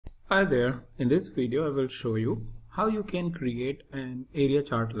Hi there, in this video I will show you how you can create an area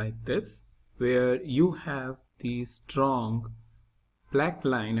chart like this where you have the strong black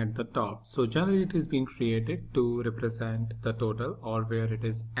line at the top. So generally it is being created to represent the total or where it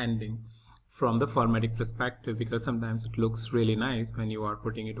is ending from the formatting perspective, because sometimes it looks really nice when you are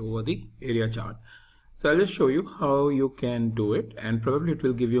putting it over the area chart. So I'll just show you how you can do it, and probably it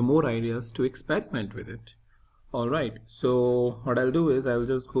will give you more ideas to experiment with it. Alright, so what I'll do is I'll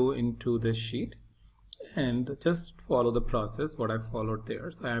just go into this sheet and just follow the process what I followed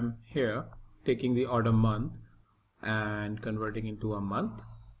there. So I'm here taking the order month and converting into a month,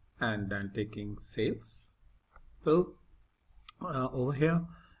 and then taking sales bill over here,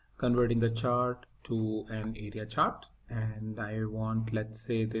 converting the chart to an area chart, and I want, let's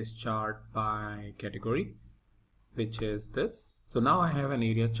say, this chart by category, which is this. So now I have an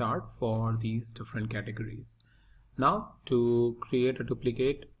area chart for these different categories. Now to create a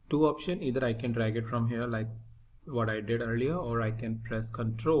duplicate, two options: either I can drag it from here like what I did earlier, or I can press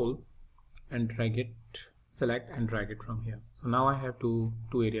Ctrl and drag it, select and drag it from here. So now I have two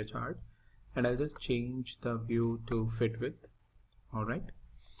area chart, and I'll just change the view to fit with. Alright,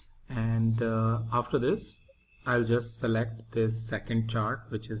 and after this I'll just select this second chart,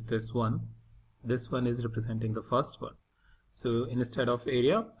 which is this one. This one is representing the first one. So instead of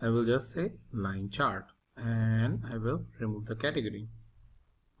area I will just say line chart, and I will remove the category.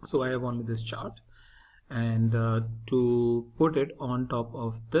 So I have only this chart, and to put it on top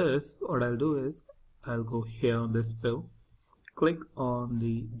of this, what I'll do is I'll go here on this bill, click on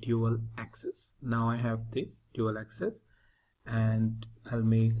the dual axis. Now I have the dual axis, and I'll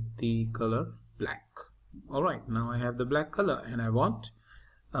make the color black. Alright, now I have the black color, and I want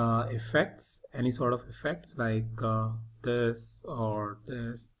effects, any sort of effects like this or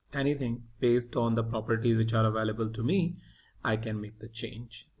this, anything based on the properties which are available to me. I can make the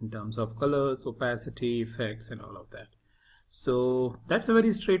change in terms of colors, opacity, effects, and all of that. So that's a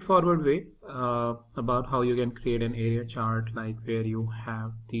very straightforward way about how you can create an area chart, like where you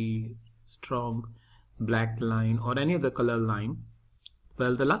have the strong black line or any other color line.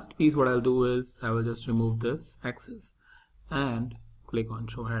 Well, the last piece what I'll do is I will just remove this axis and click on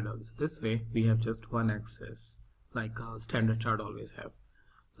show headers. This way we have just one axis like a standard chart always have.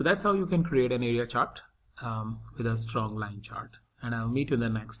 So that's how you can create an area chart with a strong line chart, and I'll meet you in the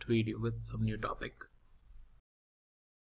next video with some new topic.